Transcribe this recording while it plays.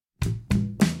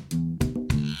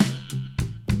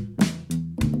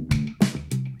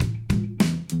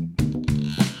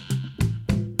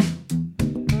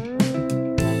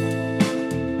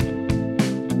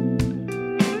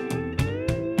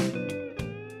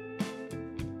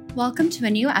Welcome to a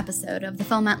new episode of the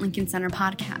Film at Lincoln Center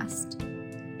podcast.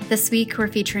 This week, we're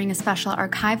featuring a special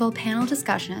archival panel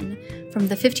discussion from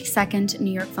the 52nd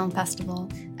New York Film Festival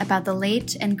about the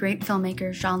late and great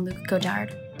filmmaker Jean-Luc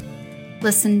Godard.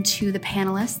 Listen to the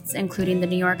panelists, including The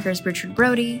New Yorker's Richard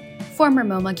Brody, former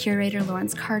MoMA curator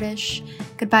Lawrence Kardish,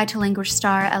 Goodbye to Language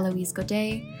star Eloise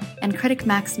Godet, and critic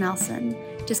Max Nelson,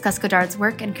 discuss Godard's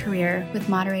work and career with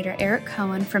moderator Eric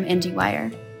Cohen from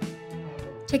IndieWire.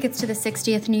 Tickets to the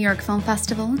 60th New York Film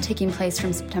Festival, taking place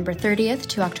from September 30th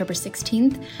to October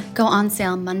 16th, go on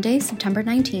sale Monday, September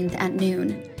 19th at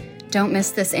noon. Don't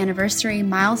miss this anniversary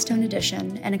milestone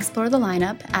edition and explore the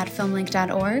lineup at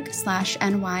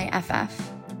filmlink.org/NYFF.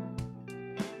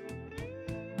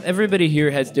 Everybody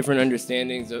here has different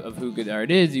understandings of who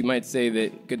Godard is. You might say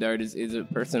that Godard is a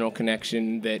personal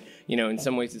connection that, in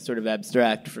some ways is sort of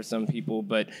abstract for some people.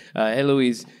 But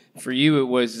Eloise, for you, it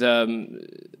was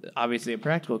obviously a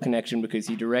practical connection because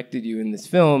he directed you in this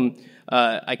film.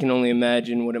 I can only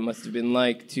imagine what it must have been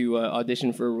like to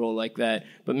audition for a role like that.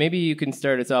 But maybe you can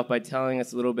start us off by telling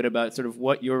us a little bit about sort of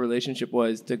what your relationship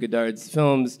was to Godard's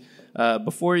films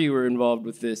before you were involved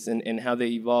with this and how they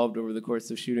evolved over the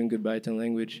course of shooting Goodbye to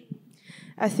Language.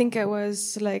 I think I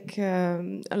was like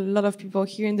a lot of people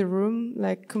here in the room,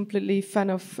 like completely fan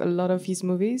of a lot of his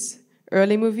movies,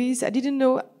 early movies.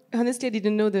 Honestly, I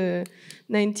didn't know the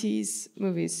 90s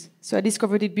movies. So I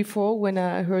discovered it before when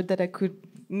I heard that I could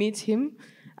meet him.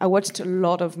 I watched a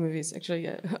lot of movies, actually,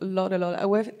 a lot. I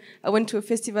went to a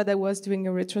festival that was doing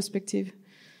a retrospective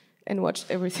and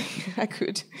watched everything I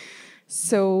could.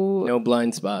 So no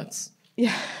blind spots.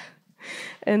 Yeah.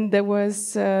 And there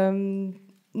was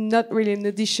not really an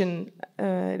audition.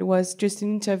 It was just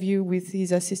an interview with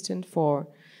his assistant for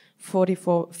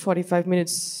 45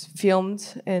 minutes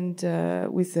filmed and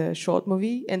with a short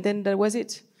movie, and then that was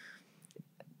it.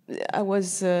 I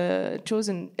was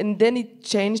chosen, and then it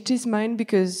changed his mind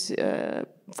because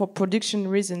for production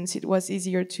reasons it was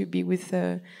easier to be with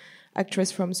an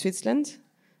actress from Switzerland,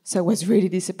 so I was really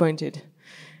disappointed.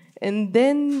 And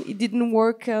then it didn't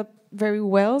work out very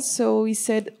well, so he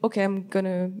said, okay, I'm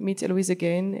gonna meet Eloise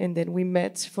again, and then we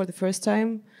met for the first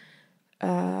time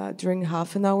during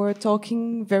half an hour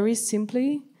talking very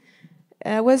simply.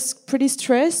 I was pretty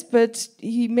stressed, but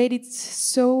he made it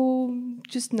so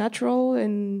just natural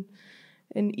and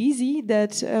easy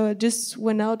that I just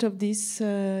went out of this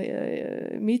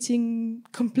meeting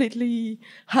completely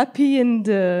happy and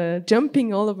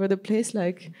jumping all over the place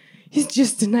like, he's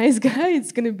just a nice guy,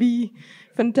 it's going to be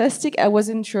fantastic. I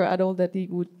wasn't sure at all that he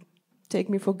would take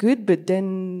me for good, but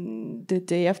then the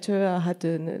day after I had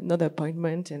another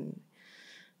appointment and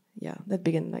yeah, that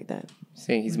began like that.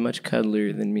 Saying he's much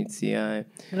cuddlier than meets the eye.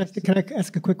 Can I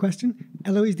ask a quick question?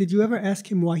 Eloise, did you ever ask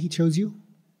him why he chose you?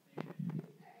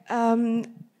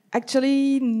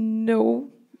 Actually, no.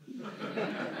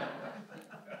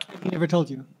 He never told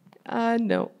you?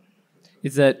 No.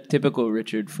 Is that typical,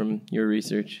 Richard, from your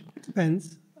research?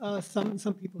 Depends.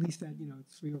 Some people, he said,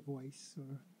 it's for your voice.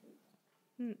 Or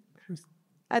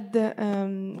At the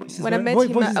when I met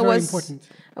him,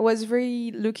 I was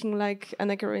very looking like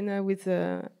Anna Karenina with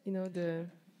the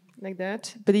like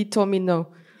that. But he told me no,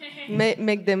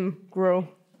 make them grow.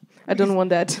 I don't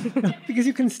want that. Because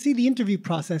you can see the interview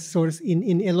process sort of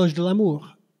in Éloge de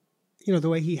l'amour. The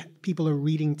way people are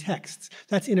reading texts.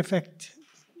 That's in effect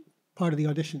part of the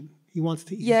audition. He wants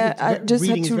to. Yeah, I just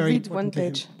had to read one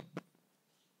page.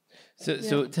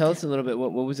 So tell us a little bit,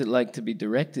 what was it like to be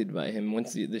directed by him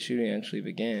once the shooting actually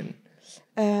began?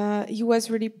 He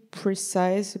was really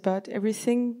precise about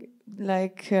everything,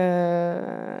 like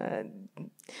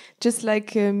just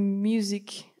like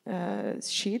music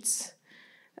sheets.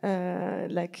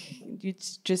 Like you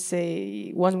just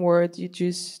say one word, you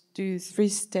just do 3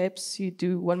 steps, you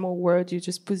do one more word, you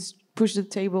just push the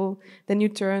table, then you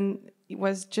turn. It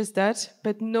was just that,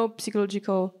 but no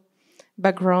psychological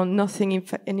background, nothing.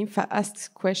 And if I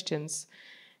asked questions,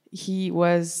 he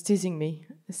was teasing me,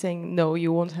 saying, no,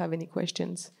 you won't have any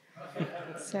questions.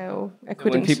 So I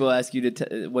couldn't. When people ask you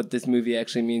what this movie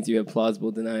actually means, you have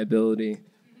plausible deniability.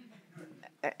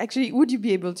 Actually, would you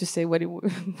be able to say what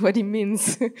it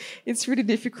means? It's really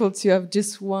difficult to have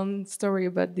just one story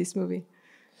about this movie.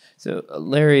 So,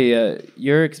 Larry,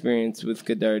 your experience with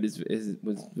Godard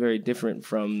was very different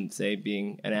from, say,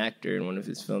 being an actor in one of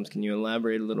his films. Can you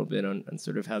elaborate a little bit on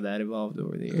sort of how that evolved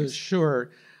over the years? Sure.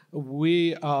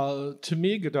 To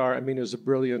me, Godard, is a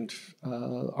brilliant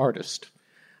artist.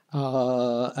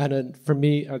 And for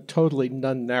me, a totally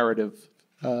non-narrative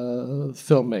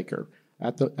filmmaker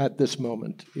at this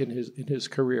moment in his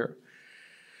career.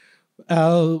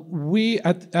 We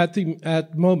at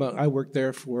MoMA, I worked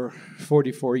there for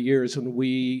 44 years, and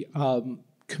we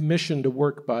commissioned a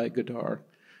work by Godard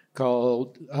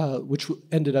called, which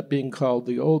ended up being called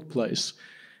The Old Place.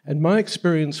 And my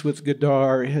experience with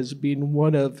Godard has been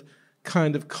one of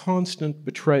kind of constant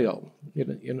betrayal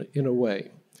in a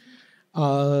way.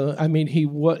 I mean,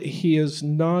 he is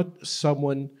not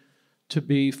someone to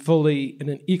be fully, in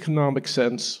an economic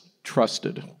sense,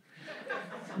 trusted.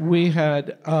 We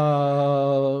had,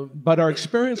 but our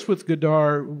experience with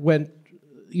Godard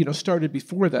started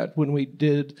before that when we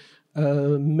did a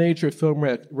major film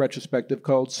retrospective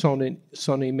called Son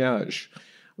Image,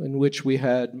 in which we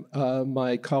had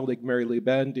my colleague Mary Lee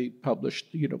Bandy published,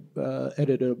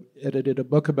 edited a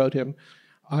book about him.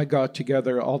 I got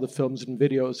together all the films and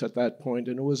videos at that point,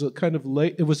 and it was a kind of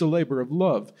it was a labor of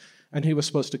love. And he was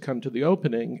supposed to come to the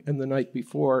opening, and the night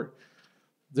before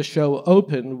the show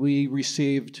opened, we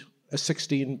received a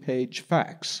 16-page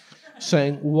fax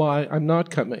saying why I'm not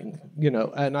coming,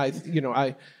 and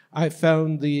I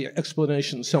found the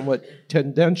explanation somewhat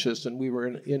tendentious, and we were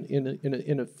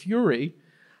in a fury.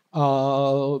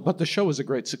 But the show was a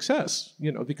great success,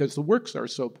 because the works are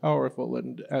so powerful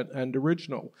and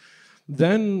original.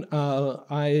 Then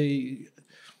I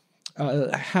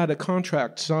had a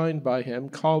contract signed by him.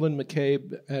 Colin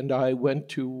McCabe and I went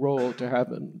to Roll to have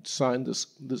him sign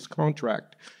this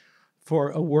contract for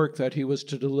a work that he was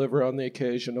to deliver on the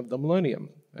occasion of the millennium,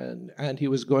 and he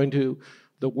was going to.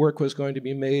 The work was going to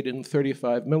be made in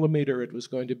 35 millimeter. It was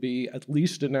going to be at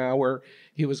least an hour.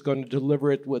 He was going to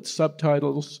deliver it with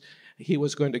subtitles. He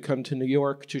was going to come to New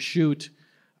York to shoot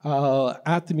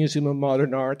at the Museum of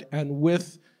Modern Art, and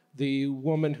with the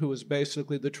woman who was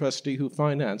basically the trustee who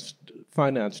financed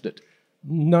it.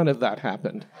 None of that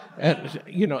happened.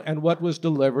 And what was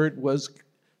delivered was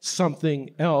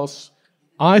something else.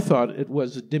 I thought it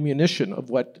was a diminution of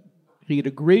what he'd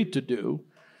agreed to do.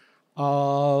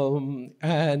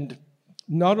 And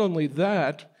not only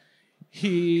that,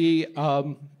 he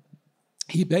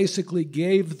basically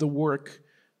gave the work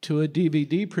to a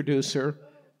DVD producer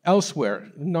elsewhere,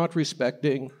 not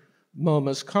respecting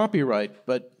MoMA's copyright,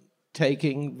 but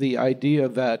taking the idea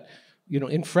that,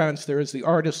 in France there is the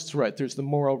artist's right, there's the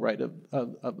moral right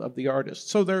of the artist.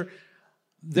 So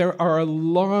there are a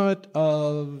lot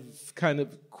of kind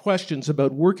of questions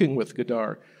about working with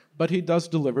Godard, but he does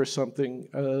deliver something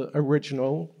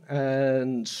original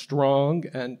and strong,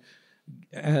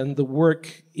 and the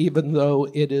work, even though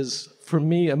it is, for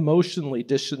me, emotionally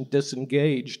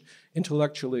disengaged,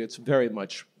 intellectually it's very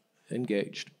much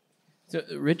engaged. So,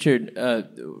 Richard,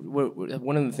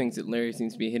 one of the things that Larry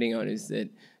seems to be hitting on is that,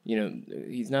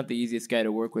 he's not the easiest guy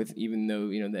to work with, even though,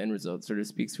 the end result sort of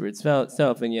speaks for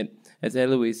itself. And yet, as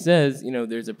Eloise says,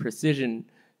 there's a precision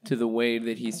to the way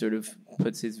that he sort of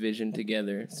puts his vision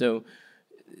together. So,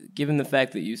 given the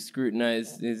fact that you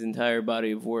scrutinized his entire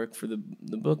body of work for the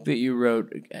book that you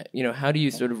wrote, how do you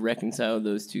sort of reconcile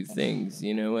those two things?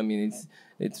 I mean,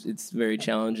 it's very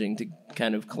challenging to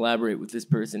kind of collaborate with this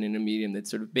person in a medium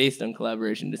that's sort of based on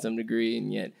collaboration to some degree,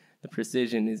 and yet the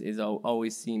precision is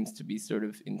always seems to be sort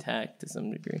of intact to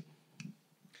some degree.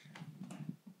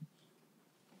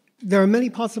 There are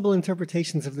many possible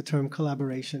interpretations of the term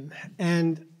collaboration,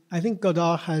 and I think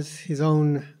Godard has his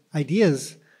own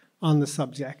ideas on the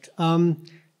subject. And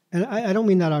I don't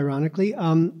mean that ironically.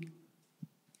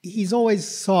 He's always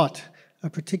sought a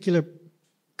particular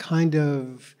kind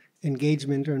of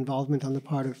engagement or involvement on the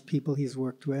part of people he's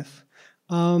worked with,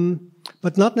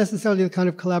 but not necessarily the kind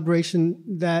of collaboration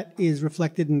that is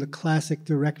reflected in the classic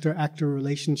director-actor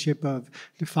relationship of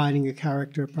defining a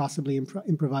character, possibly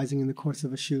improvising in the course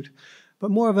of a shoot,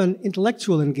 but more of an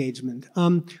intellectual engagement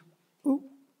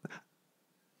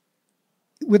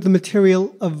with the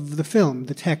material of the film,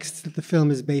 the text that the film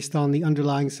is based on, the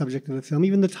underlying subject of the film,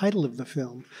 even the title of the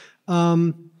film.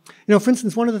 For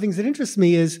instance, one of the things that interests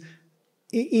me is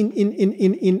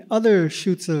in other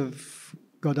shoots of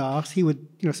Godard's, he would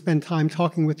spend time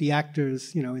talking with the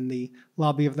actors, in the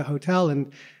lobby of the hotel,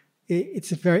 and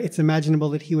it's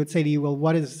imaginable that he would say to you, well,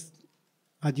 what does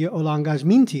Adieu au langage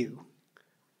mean to you?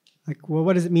 Like, well,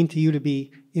 what does it mean to you to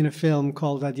be in a film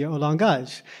called Adieu au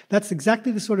langage? That's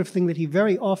exactly the sort of thing that he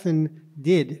very often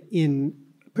did in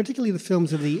particularly the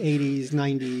films of the 80s,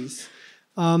 90s,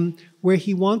 where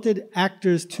he wanted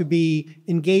actors to be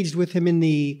engaged with him in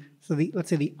let's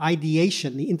say the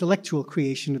ideation, the intellectual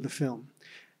creation of the film.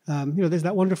 There's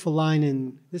that wonderful line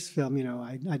in this film,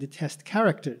 I detest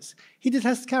characters. He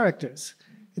detests characters.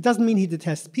 It doesn't mean he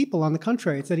detests people. On the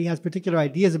contrary, it's that he has particular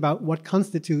ideas about what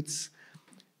constitutes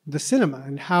the cinema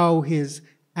and how his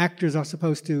actors are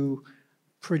supposed to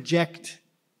project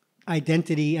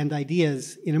identity and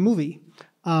ideas in a movie,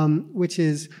 which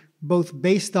is both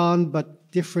based on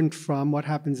but different from what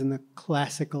happens in the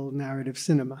classical narrative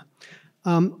cinema.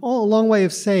 All a long way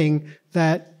of saying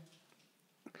that,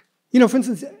 for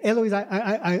instance, Eloise,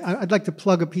 I'd like to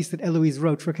plug a piece that Eloise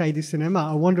wrote for Cahiers du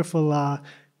Cinéma, a wonderful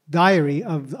diary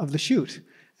of the shoot.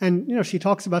 And, she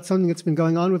talks about something that's been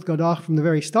going on with Godard from the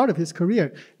very start of his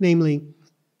career, namely,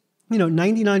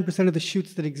 99% of the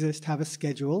shoots that exist have a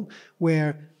schedule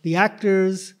where the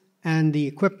actors and the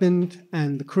equipment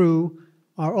and the crew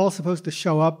are all supposed to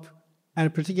show up at a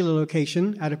particular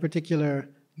location, at a particular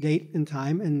date and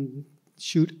time, and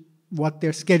shoot what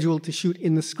they're scheduled to shoot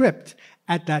in the script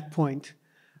at that point.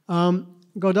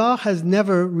 Godard has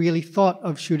never really thought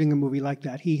of shooting a movie like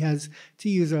that. He has, to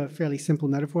use a fairly simple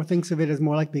metaphor, thinks of it as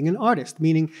more like being an artist,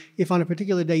 meaning if on a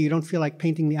particular day you don't feel like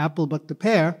painting the apple but the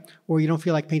pear, or you don't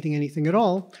feel like painting anything at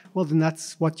all, well, then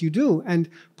that's what you do. And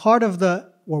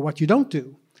or what you don't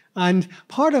do. And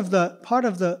part of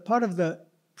the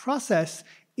process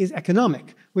is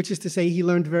economic, which is to say he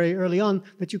learned very early on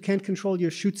that you can't control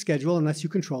your shoot schedule unless you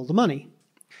control the money.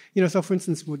 So for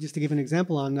instance, just to give an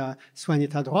example on Soigne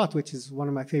ta droite, which is one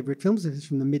of my favorite films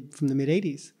from the mid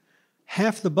 80s.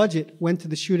 Half the budget went to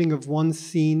the shooting of one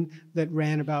scene that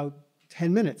ran about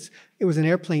 10 minutes. It was an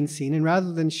airplane scene, and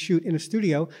rather than shoot in a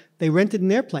studio, they rented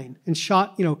an airplane and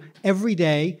shot, every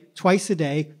day, twice a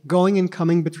day, going and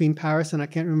coming between Paris and I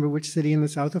can't remember which city in the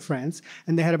south of France,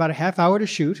 and they had about a half hour to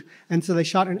shoot, and so they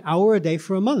shot an hour a day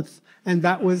for a month, and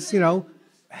that was,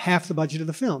 half the budget of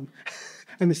the film.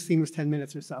 And the scene was 10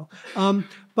 minutes or so.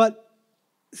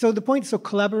 So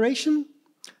collaboration,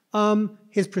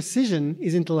 his precision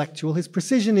is intellectual. His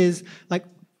precision is like,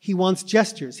 he wants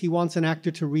gestures. He wants an actor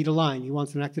to read a line. He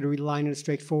wants an actor to read a line in a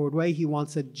straightforward way. He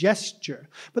wants a gesture.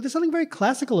 But there's something very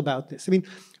classical about this. I mean,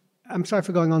 I'm sorry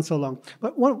for going on so long.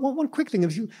 But one quick thing.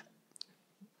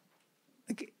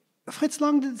 Fritz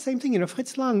Lang did the same thing.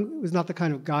 Fritz Lang was not the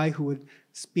kind of guy who would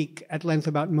speak at length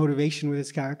about motivation with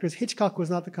his characters. Hitchcock was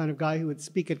not the kind of guy who would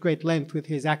speak at great length with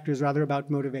his actors, rather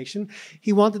about motivation.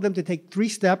 He wanted them to take 3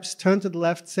 steps, turn to the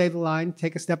left, say the line,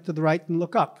 take a step to the right, and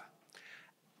look up.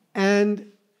 And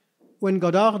when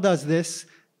Godard does this,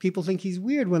 people think he's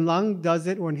weird. When Lang does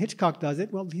it, or when Hitchcock does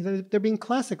it, well, they're being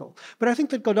classical. But I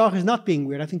think that Godard is not being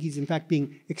weird. I think he's, in fact,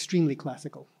 being extremely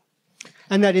classical.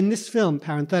 And that in this film,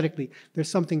 parenthetically,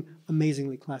 there's something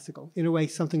amazingly classical. In a way,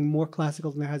 something more classical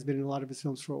than there has been in a lot of his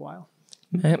films for a while.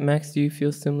 Max, do you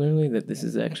feel similarly that this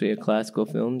is actually a classical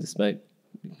film, despite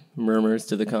murmurs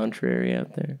to the contrary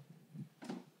out there?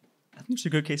 I think there's a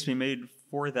good case to be made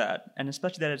for that, and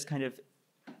especially that it's kind of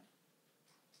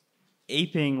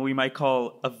aping what we might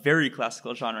call a very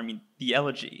classical genre. I mean, the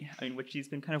elegy, which he's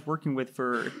been kind of working with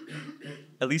for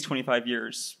at least 25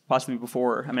 years, possibly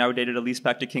before. I would date it at least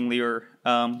back to King Lear.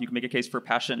 You can make a case for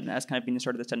Passion as kind of being the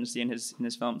start of this tendency in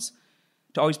his films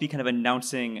to always be kind of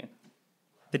announcing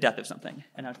the death of something,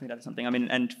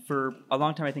 and for a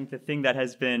long time, I think the thing that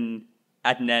has been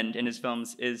at an end in his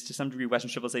films is to some degree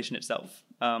Western civilization itself,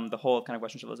 the whole of kind of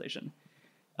Western civilization.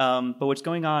 But what's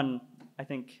going on, I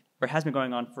think, or has been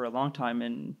going on for a long time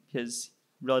in his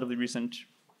relatively recent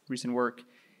work,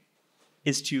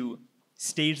 is to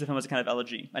stage the film as a kind of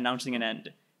elegy, announcing an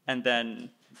end, and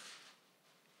then,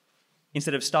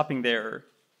 instead of stopping there,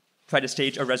 try to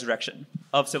stage a resurrection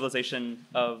of civilization,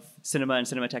 of cinema and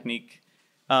cinema technique.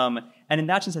 And in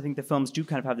that sense, I think the films do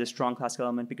kind of have this strong classical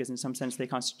element, because in some sense they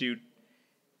constitute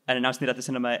an announcement of the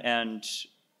cinema and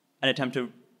an attempt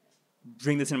to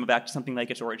bring the cinema back to something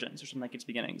like its origins or something like its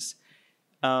beginnings.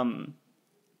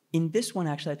 In this one,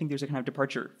 actually, I think there's a kind of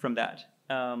departure from that.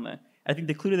 I think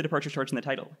the clue to the departure starts in the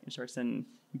title. It starts in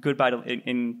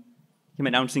in him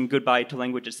announcing goodbye to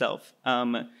language itself,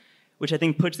 which I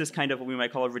think puts this kind of what we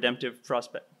might call a redemptive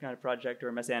kind of project or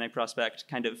a messianic prospect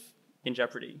kind of in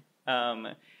jeopardy.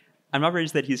 I'm not ready to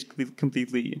say that he's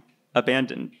completely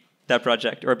abandoned that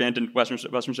project or abandoned Western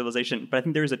civilization, but I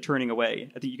think there is a turning away.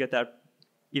 I think you get that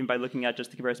even by looking at just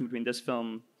the comparison between this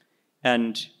film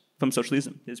and Film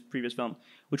Socialism, his previous film,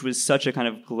 which was such a kind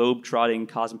of globe-trotting,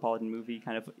 cosmopolitan movie,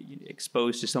 kind of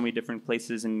exposed to so many different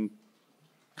places and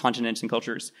continents and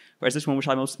cultures, whereas this one was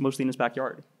shot mostly in his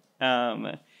backyard.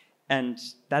 And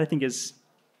that, I think, is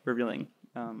revealing.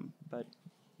 But I'm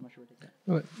not sure what to say.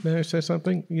 May I say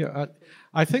something? Yeah,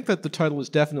 I think that the title is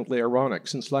definitely ironic,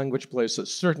 since language plays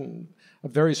a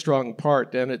very strong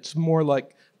part, and it's more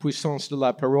like puissance de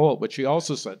la parole, which he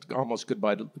also said almost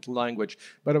goodbye to language.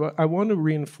 But I want to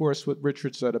reinforce what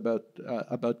Richard said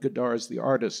about Godard as the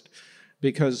artist,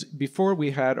 because before we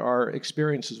had our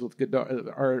experiences with Godard,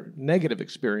 our negative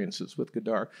experiences with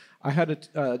Godard, I had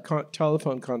a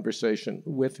telephone conversation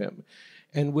with him,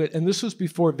 and this was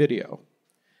before video.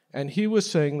 And he was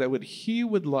saying that what he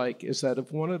would like is that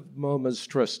if one of MoMA's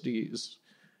trustees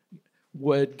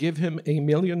would give him $1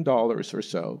 million or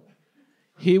so,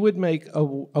 he would make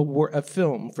a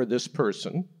film for this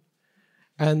person,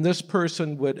 and this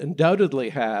person would undoubtedly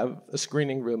have a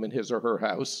screening room in his or her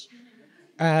house,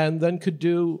 and then could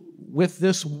do with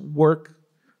this work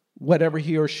whatever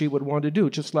he or she would want to do,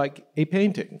 just like a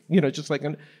painting. Just like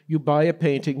you buy a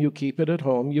painting, you keep it at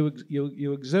home,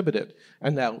 you exhibit it.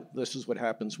 And now this is what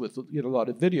happens with a lot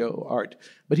of video art.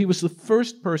 But he was the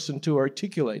first person to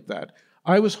articulate that.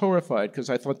 I was horrified because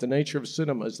I thought the nature of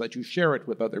cinema is that you share it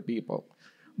with other people.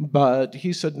 But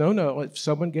he said, no, if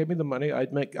someone gave me the money,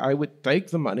 I would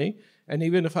take the money, and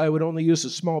even if I would only use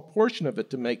a small portion of it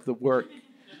to make the work,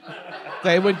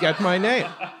 they would get my name.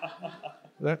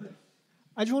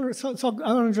 I just want to,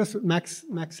 I want to address what Max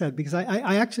said, because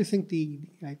I actually think the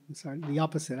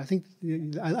opposite. I think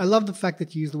I love the fact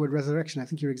that you use the word resurrection. I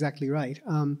think you're exactly right.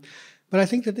 But I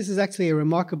think that this is actually a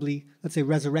remarkably, let's say,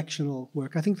 resurrectional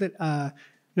work. I think that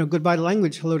goodbye to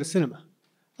language, hello to cinema.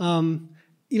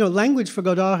 Language for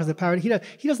Godard is a parody.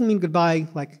 He doesn't mean goodbye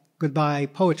like goodbye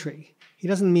poetry. He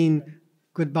doesn't mean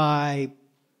goodbye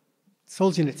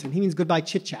Solzhenitsyn. He means goodbye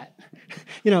chit-chat.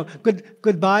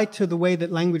 Goodbye to the way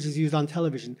that language is used on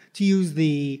television, to use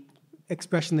the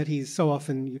expression that he's so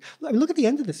often used. Look at the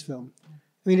end of this film.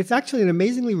 It's actually an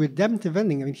amazingly redemptive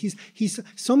ending. He's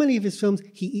so many of his films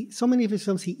he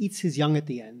eats his young at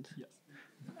the end. Yes.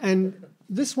 And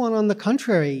this one, on the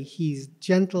contrary, he's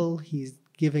gentle, he's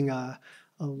giving a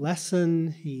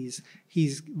lesson, he's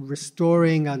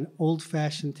restoring an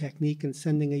old-fashioned technique and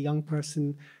sending a young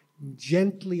person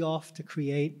gently off to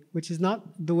create, which is not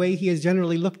the way he has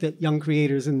generally looked at young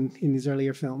creators in his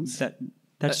earlier films.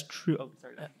 That's true. Oh,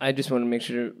 sorry. I just want to make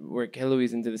sure to work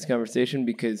Heloise into this conversation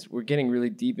because we're getting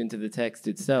really deep into the text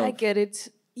itself. I get it.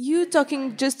 You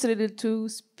talking just a little too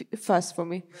fast for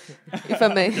me, if I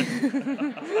may.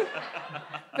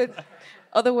 But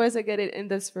otherwise, I get it, and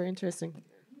that's very interesting.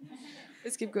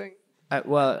 Let's keep going.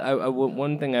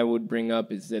 One thing I would bring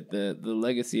up is that the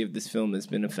legacy of this film has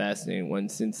been a fascinating one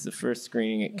since the first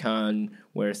screening at Cannes,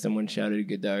 where someone shouted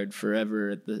Godard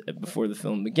forever before the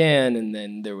film began, and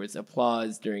then there was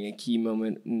applause during a key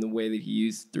moment in the way that he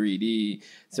used 3D.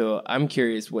 So I'm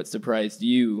curious what surprised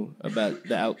you about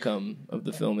the outcome of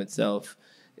the film itself,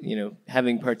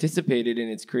 having participated in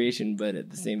its creation, but at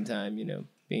the same time,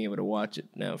 being able to watch it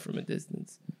now from a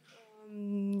distance.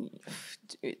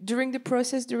 During the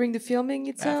process, during the filming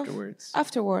itself?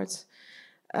 Afterwards.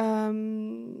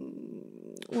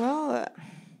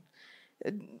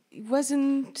 It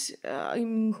wasn't...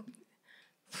 can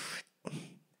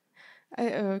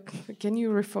you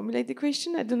reformulate the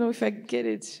question? I don't know if I get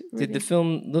it. Really. Did the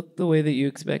film look the way that you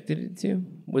expected it to?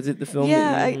 Was it the film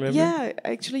that you remember? Yeah,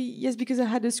 actually, yes, because I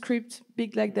had a script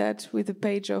big like that with a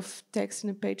page of text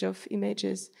and a page of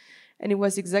images. And it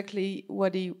was exactly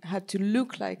what it had to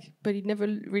look like, but it never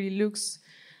really looks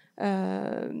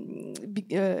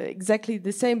exactly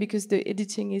the same because the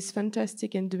editing is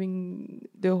fantastic and doing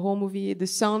the whole movie, the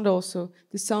sound also,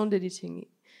 the sound editing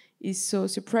is so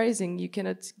surprising. You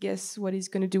cannot guess what he's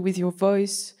going to do with your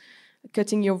voice,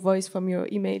 cutting your voice from your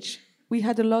image. We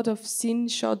had a lot of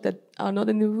scenes shot that are not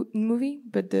in the movie,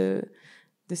 but the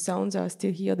sounds are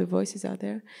still here, the voices are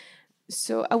there.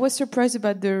 So I was surprised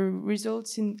about the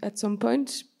results at some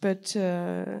point, but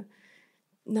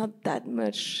not that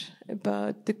much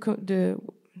about the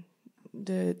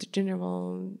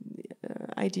general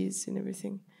ideas and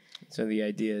everything. So the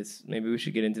ideas, maybe we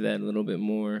should get into that a little bit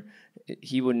more.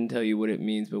 He wouldn't tell you what it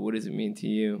means, but what does it mean to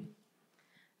you?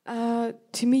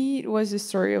 To me, it was a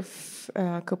story of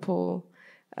a couple,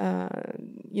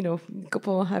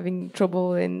 couple having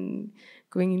trouble and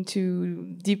going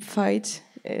into deep fight.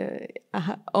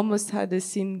 I almost had a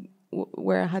scene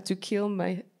where I had to kill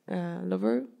my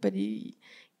lover, but he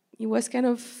was kind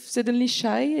of suddenly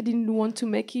shy. I didn't want to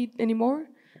make it anymore,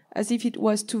 as if it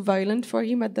was too violent for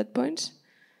him at that point.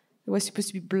 There was supposed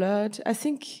to be blood. I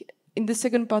think in the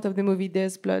second part of the movie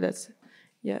there's blood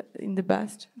in the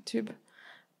bathtub.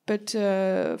 But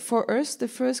for us, the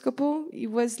first couple, it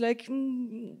was like,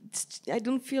 I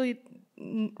don't feel it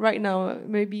right now.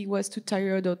 Maybe he was too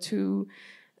tired or too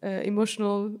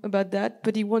emotional about that,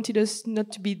 but he wanted us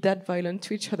not to be that violent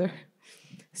to each other.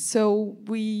 So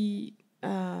we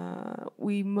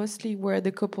mostly were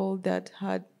the couple that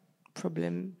had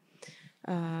problem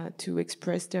to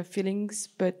express their feelings,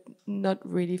 but not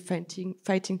really fighting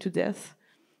to death.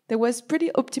 That was pretty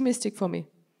optimistic for me.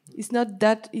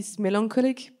 It's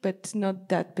melancholic, but not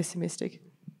that pessimistic.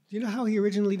 Do you know how he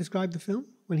originally described the film?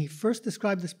 When he first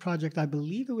described this project, I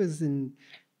believe it was in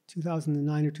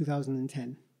 2009 or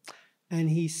 2010. And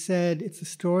he said it's a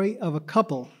story of a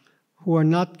couple who are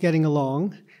not getting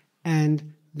along,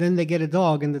 and then they get a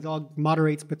dog, and the dog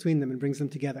moderates between them and brings them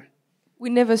together. We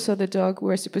never saw the dog. We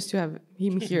were supposed to have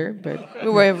him here, but we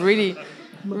were really,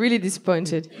 really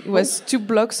disappointed. It was 2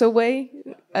 blocks away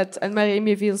at Anne-Marie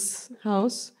Méville's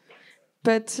house,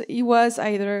 but he was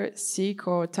either sick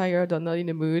or tired or not in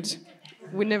the mood.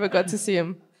 We never got to see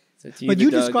him. So to But the you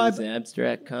dog describe- is an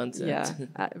abstract concept.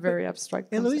 Yeah, very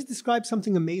abstract. Eloise describes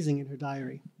something amazing in her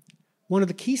diary. One of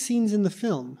the key scenes in the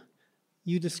film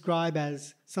you describe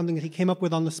as something that he came up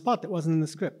with on the spot that wasn't in the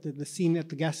script, the scene at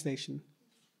the gas station.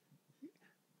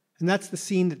 And that's the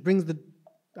scene that brings the,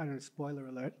 I don't know, spoiler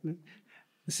alert,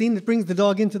 the scene that brings the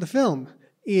dog into the film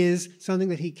is something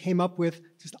that he came up with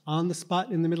just on the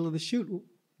spot in the middle of the shoot.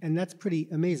 And that's pretty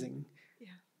amazing.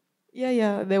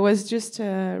 Yeah. There was just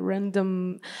a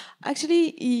random.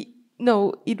 Actually,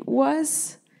 it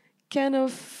was kind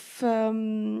of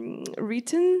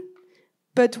written,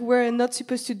 but we're not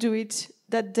supposed to do it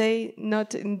that day,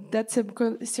 not in that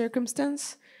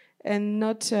circumstance, and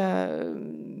not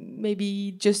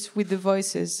maybe just with the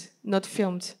voices, not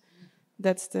filmed.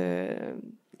 That's the.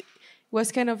 It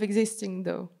was kind of existing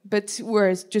though, but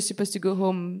we're just supposed to go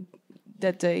home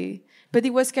that day. But he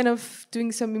was kind of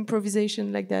doing some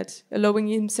improvisation like that, allowing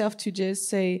himself to just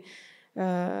say,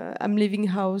 I'm leaving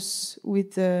house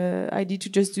with the idea to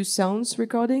just do sounds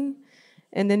recording.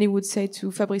 And then he would say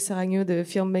to Fabrice Aragno, the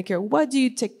filmmaker, why do you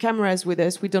take cameras with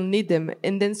us? We don't need them.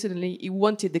 And then suddenly he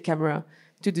wanted the camera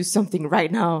to do something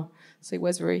right now. So he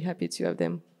was very happy to have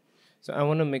them. So I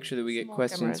want to make sure that we get Small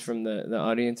questions cameras. from the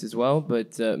audience as well.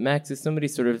 But Max, is somebody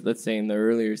sort of, let's say, in the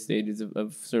earlier stages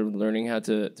of sort of learning how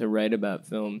to write about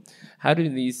film, how do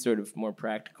these sort of more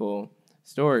practical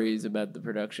stories about the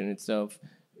production itself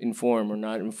inform or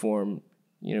not inform,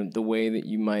 the way that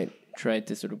you might try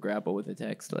to sort of grapple with a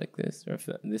text like this or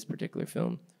this particular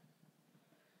film?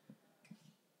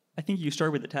 I think you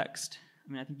start with the text.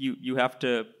 I mean, I think you have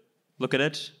to look at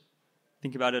it,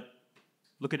 think about it,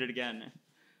 look at it again.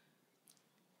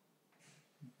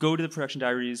 Go to the production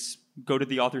diaries, go to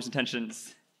the author's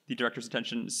intentions, the director's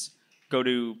intentions, go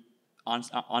to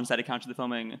on-site accounts of the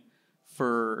filming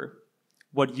for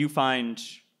what you find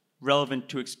relevant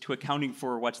to accounting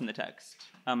for what's in the text.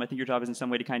 I think your job is in some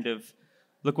way to kind of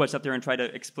look what's up there and try to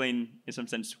explain, in some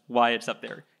sense, why it's up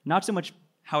there. Not so much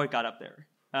how it got up there,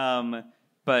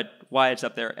 but why it's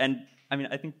up there. And I mean,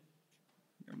 I think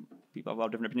people have a lot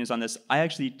of different opinions on this. I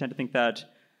actually tend to think that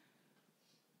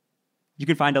you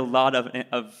can find a lot of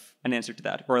an answer to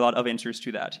that, or a lot of answers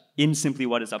to that, in simply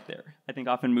what is up there. I think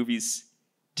often movies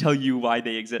tell you why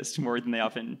they exist more than they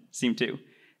often seem to.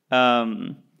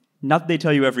 Not that they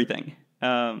tell you everything.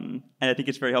 And I think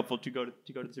it's very helpful to go to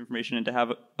this information and to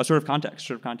have a sort of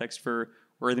context for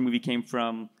where the movie came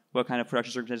from, what kind of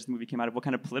production circumstances the movie came out of, what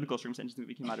kind of political circumstances the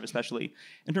movie came out of, especially.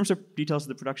 In terms of details of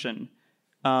the production,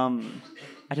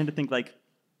 I tend to think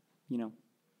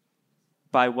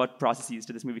by what processes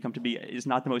did this movie come to be is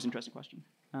not the most interesting question.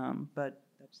 But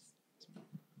that's...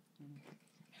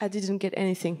 I didn't get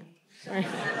anything. Sorry.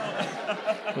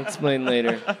 We'll explain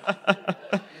later.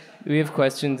 Do we have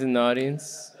questions in the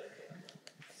audience?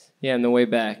 Yeah, on the way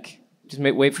back. Just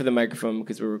wait for the microphone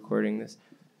because we're recording this.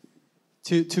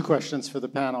 Two questions for the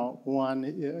panel. One,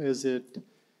 is it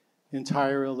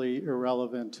entirely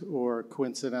irrelevant or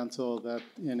coincidental that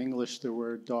in English the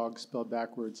word dog spelled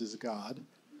backwards is God?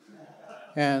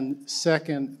 And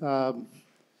second,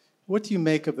 what do you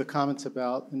make of the comments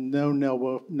about no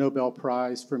Nobel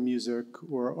Prize for music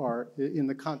or art in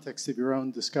the context of your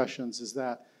own discussions? Is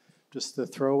that just a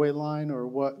throwaway line, or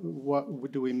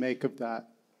what do we make of that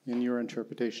in your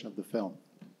interpretation of the film?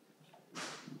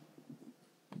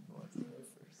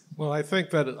 Well, I think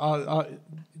that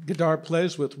Godard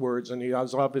plays with words, and he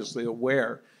was obviously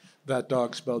aware that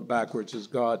dog spelled backwards is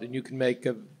God, and you can make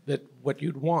of it what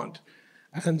you'd want.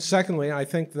 And secondly, I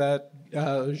think that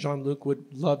Jean-Luc would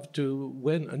love to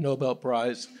win a Nobel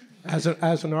Prize as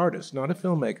an artist, not a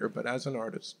filmmaker, but as an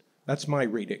artist. That's my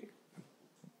reading.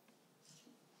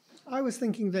 I was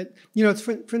thinking that, it's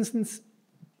for instance,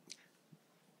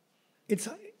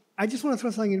 I just want to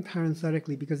throw something in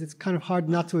parenthetically because it's kind of hard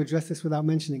not to address this without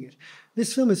mentioning it.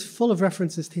 This film is full of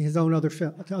references to his own other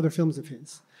films of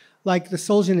his. Like the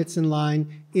Solzhenitsyn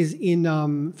line is in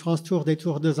France Tour des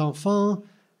Tours des Enfants,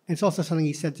 and it's also something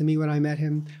he said to me when I met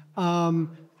him.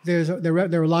 There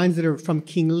are lines that are from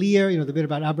King Lear, the bit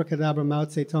about abracadabra, Mao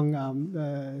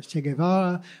Zedong, Che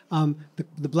Guevara,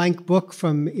 the blank book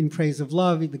from In Praise of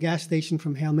Love, the gas station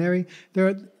from Hail Mary.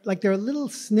 There are little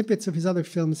snippets of his other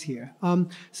films here.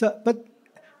 But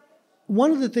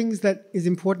one of the things that is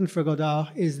important for Godard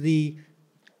is the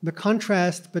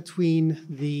contrast between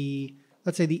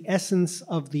let's say, the essence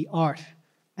of the art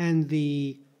and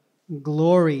the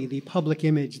glory, the public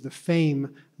image, the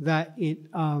fame that it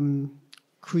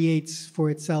creates for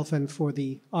itself and for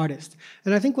the artist.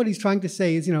 And I think what he's trying to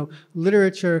say is,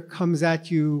 literature comes at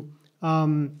you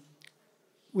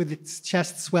with its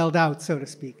chest swelled out, so to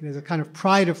speak. There's a kind of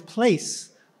pride of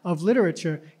place of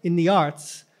literature in the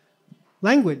arts.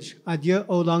 Language, adieu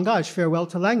au langage, farewell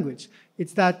to language.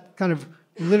 It's that kind of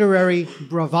literary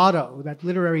bravado, that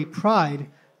literary pride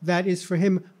that is for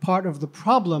him part of the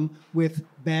problem with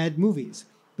bad movies.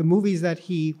 The movies that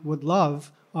he would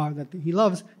love, or that he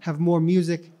loves, have more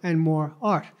music and more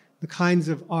art, the kinds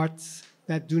of arts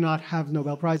that do not have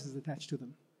Nobel Prizes attached to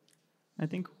them. I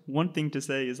think one thing to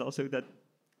say is also that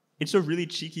it's a really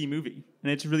cheeky movie,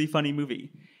 and it's a really funny movie.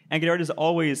 And Godard is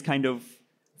always kind of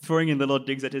throwing in little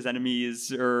digs at his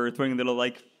enemies or throwing little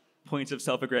points of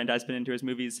self-aggrandizement into his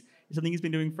movies. It's something he's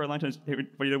been doing for a long time.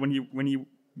 When he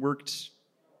worked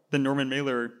the Norman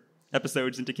Mailer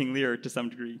episodes into King Lear to some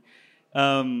degree.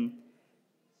 So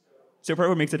part of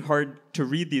what makes it hard to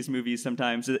read these movies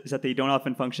sometimes is that they don't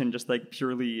often function just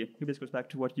purely, maybe this goes back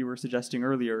to what you were suggesting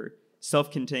earlier,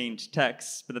 self-contained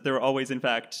texts, but that they're always, in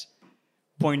fact,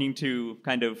 pointing to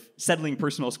kind of settling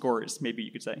personal scores, maybe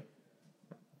you could say.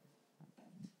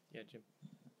 Yeah, Jim.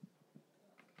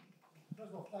 First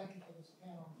of all, thank you for this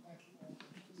panel. Thank you all for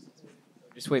participating.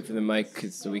 Just wait for the mic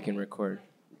so we can record.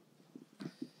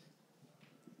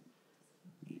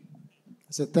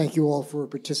 I said thank you all for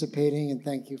participating, and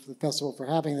thank you for the festival for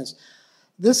having this.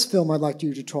 This film I'd like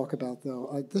you to talk about,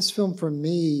 though. This film, for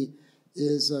me,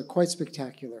 is quite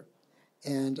spectacular,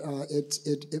 and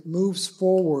it moves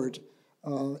forward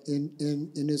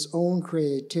in his own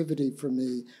creativity for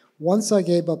me. Once I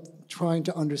gave up trying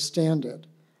to understand it,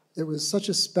 it was such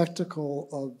a spectacle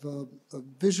of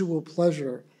visual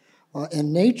pleasure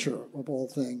and nature, of all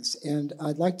things. And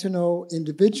I'd like to know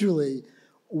individually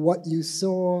what you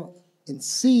saw and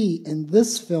see in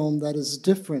this film that is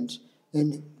different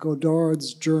in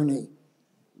Godard's journey.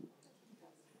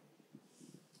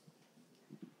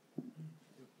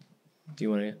 Do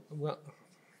you want to? Well,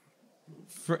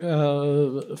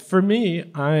 for me,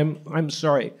 I'm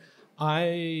sorry.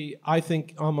 I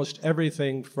think almost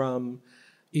everything from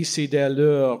Ici des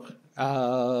Allures,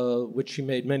 which he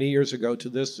made many years ago, to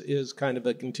this is kind of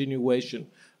a continuation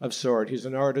of sort. He's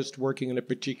an artist working in a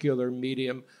particular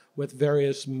medium with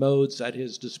various modes at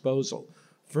his disposal.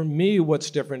 For me,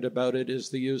 what's different about it is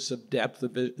the use of depth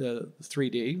of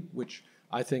 3D, which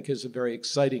I think is a very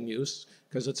exciting use,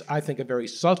 because it's, I think, a very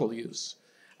subtle use,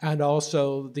 and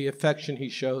also the affection he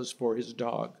shows for his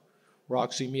dog,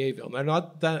 Roxy Mieville.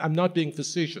 I'm not being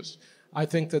facetious. I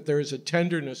think that there is a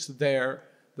tenderness there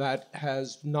that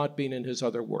has not been in his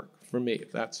other work, for me.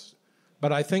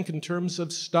 But I think in terms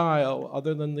of style,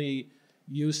 other than the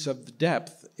use of the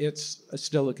depth, it's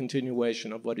still a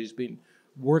continuation of what he's been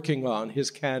working on, his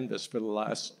canvas, for the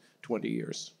last 20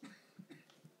 years.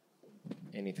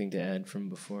 Anything to add from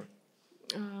before?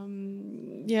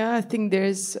 Yeah, I think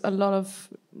there's a lot of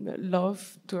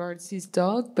love towards his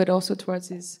dog, but also towards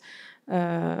his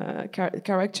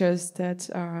characters that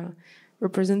are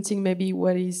representing maybe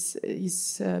what is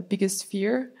his biggest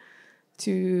fear,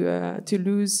 to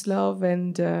lose love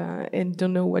and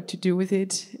don't know what to do with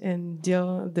it and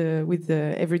deal with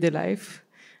the everyday life.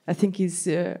 I think he's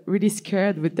really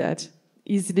scared with that.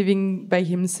 He's living by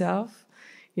himself.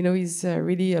 He's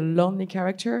really a lonely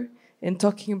character. And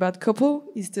talking about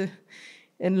couple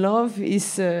and love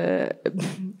is a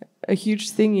huge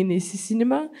thing in his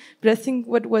cinema. But I think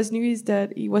what was new is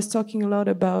that he was talking a lot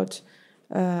about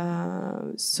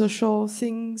social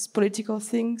things, political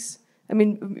things. I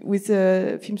mean, with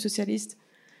Film Socialiste,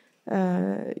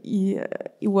 he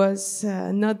was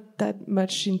not that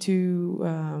much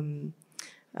into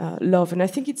love. And I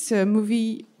think it's a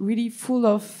movie really full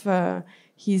of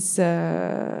his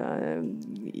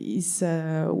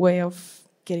way of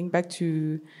getting back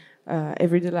to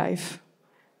everyday life.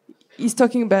 He's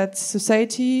talking about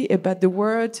society, about the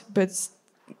world, but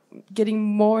getting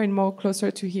more and more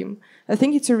closer to him. I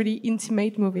think it's a really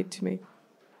intimate movie to me.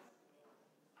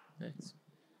 Nice.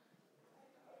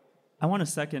 I want to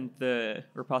second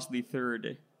or possibly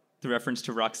third, the reference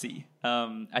to Roxy.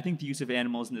 I think the use of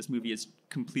animals in this movie is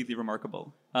completely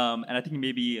remarkable. And I think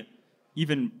maybe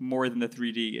even more than the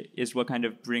 3D is what kind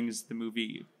of brings the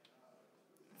movie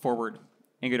forward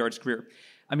in Godard's career.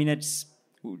 I mean, it's,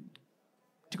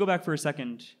 to go back for a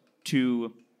second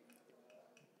to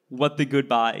what the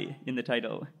goodbye in the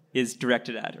title is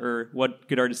directed at, or what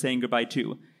Godard is saying goodbye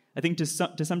to. I think to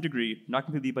some degree, not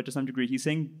completely, but to some degree, he's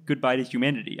saying goodbye to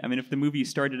humanity. I mean, if the movie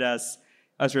started as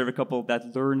sort of a couple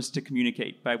that learns to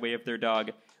communicate by way of their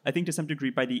dog, I think to some degree,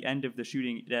 by the end of the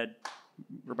shooting,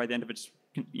 or by the end of its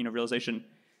realization,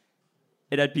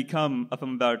 it had become a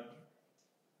film about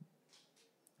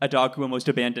a dog who almost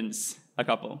abandons a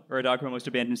couple, or a dog who almost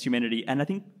abandons humanity. And I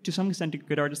think to some extent,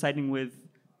 Godard is siding with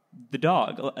the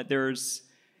dog. There's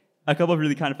a couple of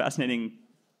really kind of fascinating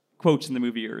quotes in the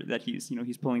movie, or that he's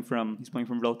pulling from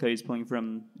Rilke, he's pulling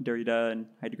from Derrida and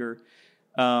Heidegger,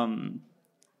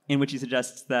 in which he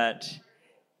suggests that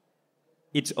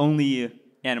it's only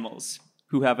animals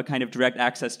who have a kind of direct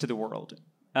access to the world,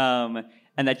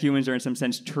 and that humans are in some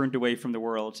sense turned away from the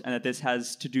world, and that this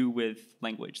has to do with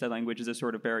language. That language is a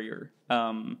sort of barrier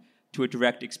to a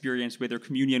direct experience with or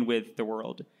communion with the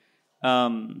world.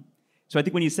 So I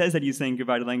think when he says that he's saying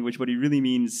goodbye to language, what he really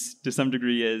means to some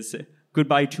degree is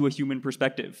goodbye to a human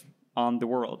perspective on the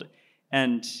world,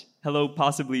 and hello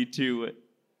possibly to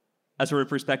a sort of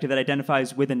perspective that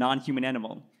identifies with a non-human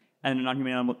animal and a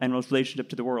non-human animal's relationship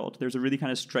to the world. There's a really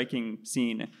kind of striking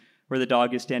scene where the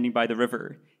dog is standing by the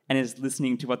river and is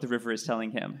listening to what the river is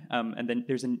telling him. And then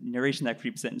there's a narration that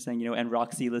creeps in saying, and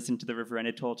Roxy listened to the river and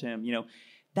it told him,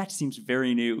 that seems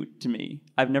very new to me.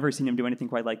 I've never seen him do anything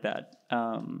quite like that.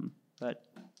 But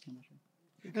I'm not sure.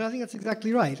 And I think that's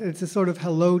exactly right. It's a sort of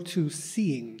hello to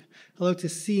seeing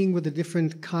with a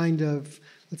different kind of,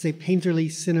 let's say, painterly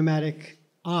cinematic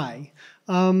eye.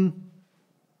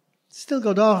 Still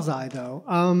Godard's eye, though.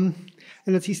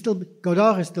 And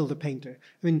Godard is still the painter.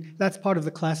 I mean, that's part of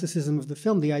the classicism of the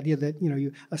film, the idea that,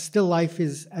 a still life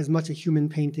is as much a human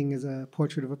painting as a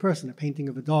portrait of a person. A painting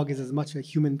of a dog is as much a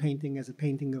human painting as a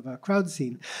painting of a crowd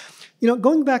scene.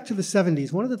 Going back to the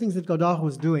 70s, one of the things that Godard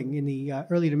was doing in the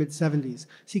early to mid-70s is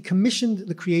he commissioned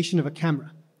the creation of a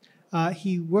camera.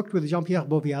 He worked with Jean-Pierre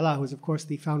Beauviala, who is, of course,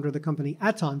 the founder of the company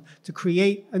Aton, to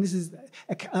create, and this is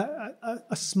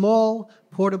a small,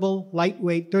 portable,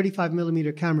 lightweight,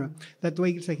 35-millimeter camera that the way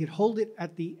you could hold it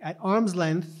at arm's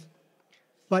length,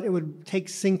 but it would take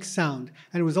sync sound.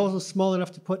 And it was also small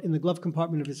enough to put in the glove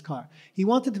compartment of his car. He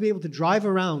wanted to be able to drive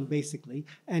around, basically,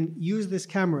 and use this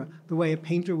camera the way a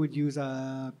painter would use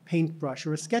a paintbrush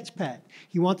or a sketch pad.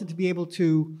 He wanted to be able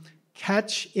to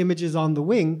catch images on the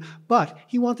wing, but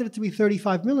he wanted it to be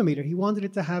 35 millimeter. He wanted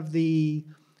it to have the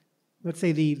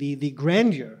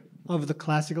grandeur of the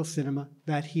classical cinema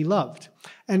that he loved.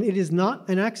 And it is not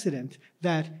an accident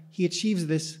that he achieves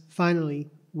this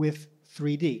finally with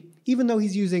 3D. Even though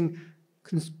he's using,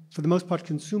 for the most part,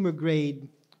 consumer-grade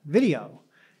video,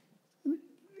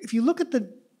 if you look at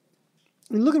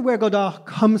where Godard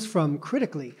comes from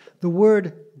critically, the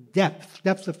word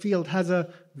depth of field, has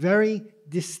a very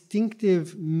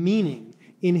distinctive meaning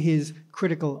in his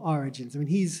critical origins. I mean,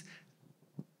 he's,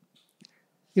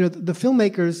 the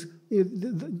filmmakers,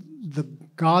 the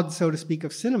god, so to speak,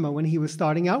 of cinema when he was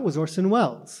starting out was Orson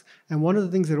Welles. And one of the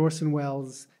things that Orson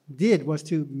Welles did was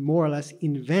to more or less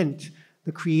invent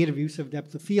the creative use of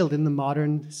depth of field in the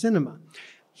modern cinema.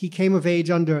 He came of age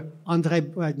but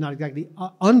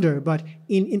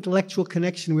in intellectual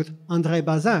connection with André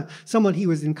Bazin, someone he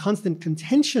was in constant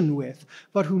contention with,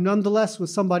 but who nonetheless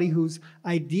was somebody whose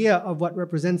idea of what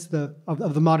represents the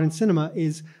modern cinema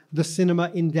is the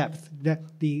cinema in depth,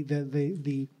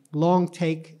 the long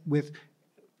take with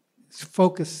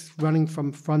focus running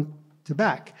from front to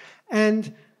back.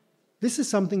 And this is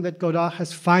something that Godard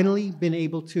has finally been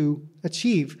able to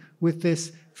achieve with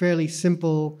this fairly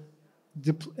simple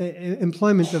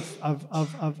employment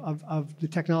of the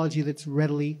technology that's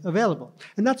readily available.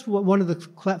 And that's one of the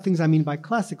things I mean by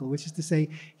classical, which is to say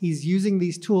he's using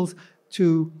these tools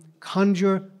to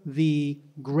conjure the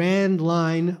grand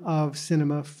line of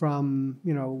cinema from,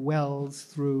 Wells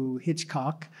through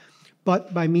Hitchcock,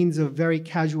 but by means of very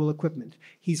casual equipment.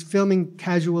 He's filming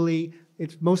casually.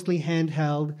 It's mostly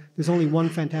handheld. There's only one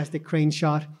fantastic crane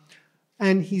shot.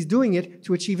 And he's doing it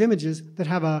to achieve images that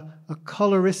have a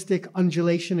coloristic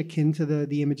undulation akin to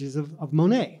the images of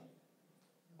Monet.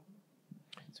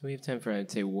 So we have time for,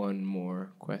 I'd say, one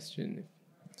more question.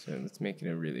 So let's make it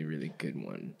a really, really good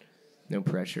one. No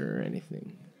pressure or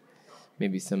anything.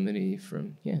 Maybe somebody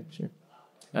from, yeah, sure.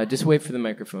 Just wait for the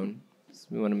microphone. So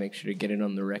we want to make sure to get it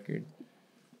on the record.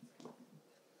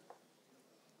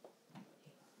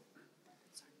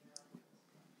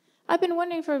 I've been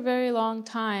wondering for a very long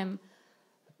time,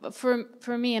 for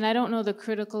me, and I don't know the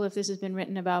critical if this has been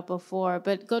written about before,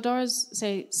 but Godard's,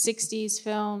 say, 60s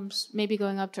films, maybe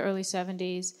going up to early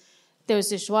 70s, there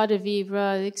was this joie de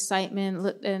vivre, the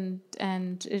excitement,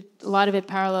 and a lot of it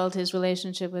paralleled his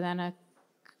relationship with Anna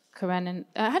Karenina.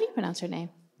 How do you pronounce her name?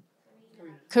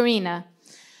 Karina.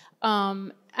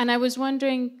 I was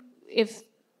wondering if,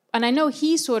 and I know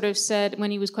he sort of said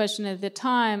when he was questioned at the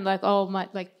time, like, oh,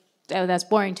 that's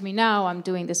boring to me now. I'm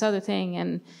doing this other thing,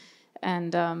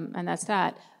 and that's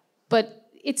that. But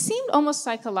it seemed almost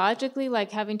psychologically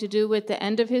like having to do with the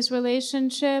end of his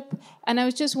relationship. And I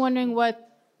was just wondering what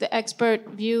the expert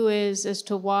view is as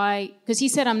to why, because he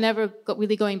said, I'm never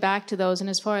really going back to those. And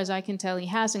as far as I can tell, he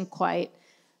hasn't quite.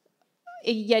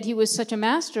 Yet he was such a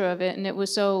master of it, and it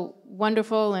was so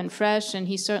wonderful and fresh, and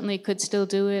he certainly could still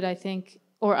do it, I think.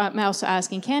 Or I'm also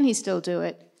asking, can he still do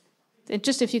it? And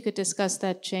just if you could discuss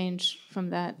that change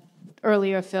from that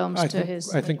earlier films to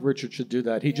his... I think Richard should do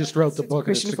that. He just wrote the book,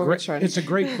 and it's a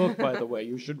great book, by the way.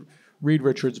 You should read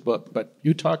Richard's book, but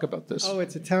you talk about this. Oh,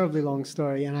 it's a terribly long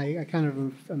story, and I kind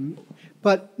of...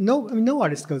 but no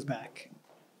artist goes back.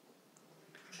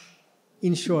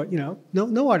 In short,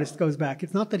 no artist goes back.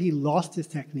 It's not that he lost his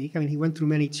technique. I mean, he went through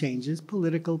many changes,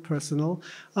 political, personal.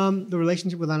 The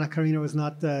relationship with Anna Karina was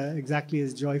not exactly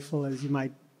as joyful as you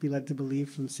might be led to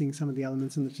believe from seeing some of the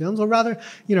elements in the films. Or rather,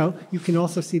 you can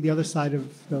also see the other side of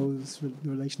the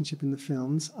relationship in the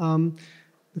films.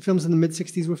 The films in the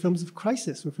mid-'60s were films of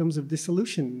crisis, were films of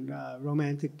dissolution,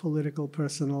 romantic, political,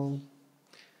 personal.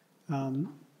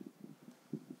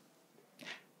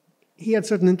 He had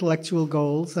certain intellectual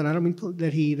goals, and I don't mean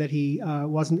that he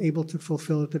wasn't able to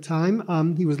fulfill at the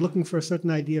time. He was looking for a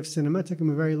certain idea of cinema. It took him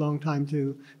a very long time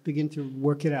to begin to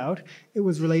work it out. It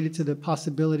was related to the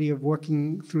possibility of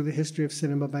working through the history of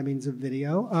cinema by means of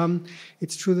video.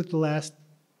 It's true that the last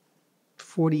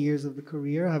 40 years of the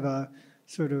career have a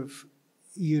sort of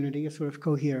unity, a sort of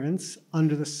coherence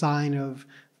under the sign of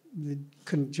the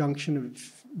conjunction of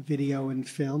video and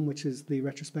film, which is the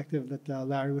retrospective that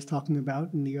Larry was talking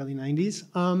about in the early 90s.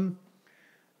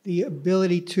 The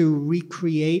ability to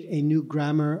recreate a new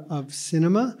grammar of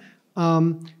cinema.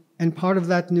 And part of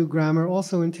that new grammar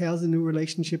also entails a new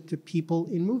relationship to people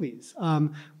in movies,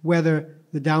 whether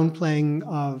the downplaying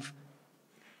of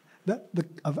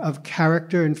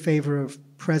character in favor of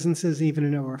presences,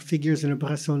 even or figures in a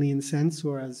Bressonian sense,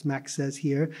 or as Max says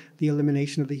here, the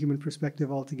elimination of the human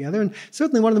perspective altogether. And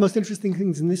certainly one of the most interesting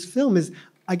things in this film is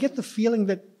I get the feeling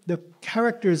that the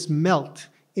characters melt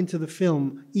into the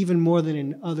film even more than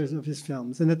in others of his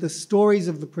films, and that the stories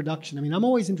of the production, I mean, I'm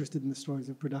always interested in the stories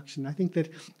of production. I think that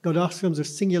Godard's films are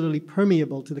singularly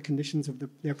permeable to the conditions of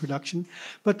their production,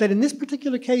 but that in this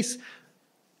particular case,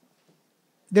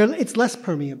 it's less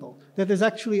permeable, that there's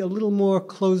actually a little more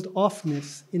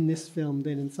closed-offness in this film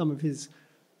than in some of his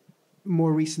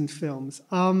more recent films.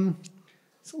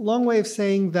 It's a long way of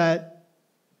saying that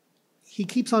he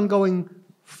keeps on going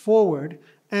forward,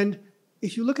 and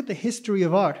if you look at the history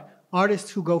of art,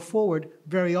 artists who go forward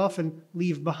very often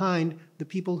leave behind the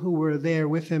people who were there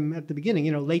with him at the beginning.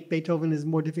 Late Beethoven is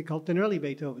more difficult than early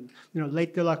Beethoven.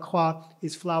 Late Delacroix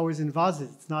is flowers in vases.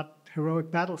 It's not heroic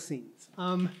battle scenes.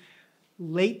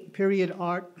 Late period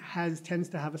art tends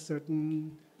to have a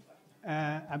certain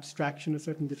abstraction, a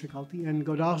certain difficulty, and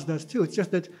Godard's does too. It's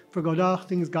just that for Godard,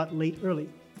 things got late early.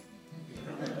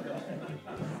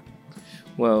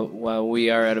 Well, while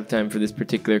we are out of time for this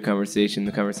particular conversation,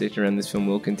 the conversation around this film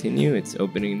will continue. It's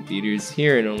opening in theaters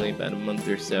here in only about a month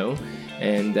or so,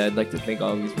 and I'd like to thank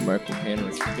all of these remarkable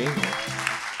panelists for being here.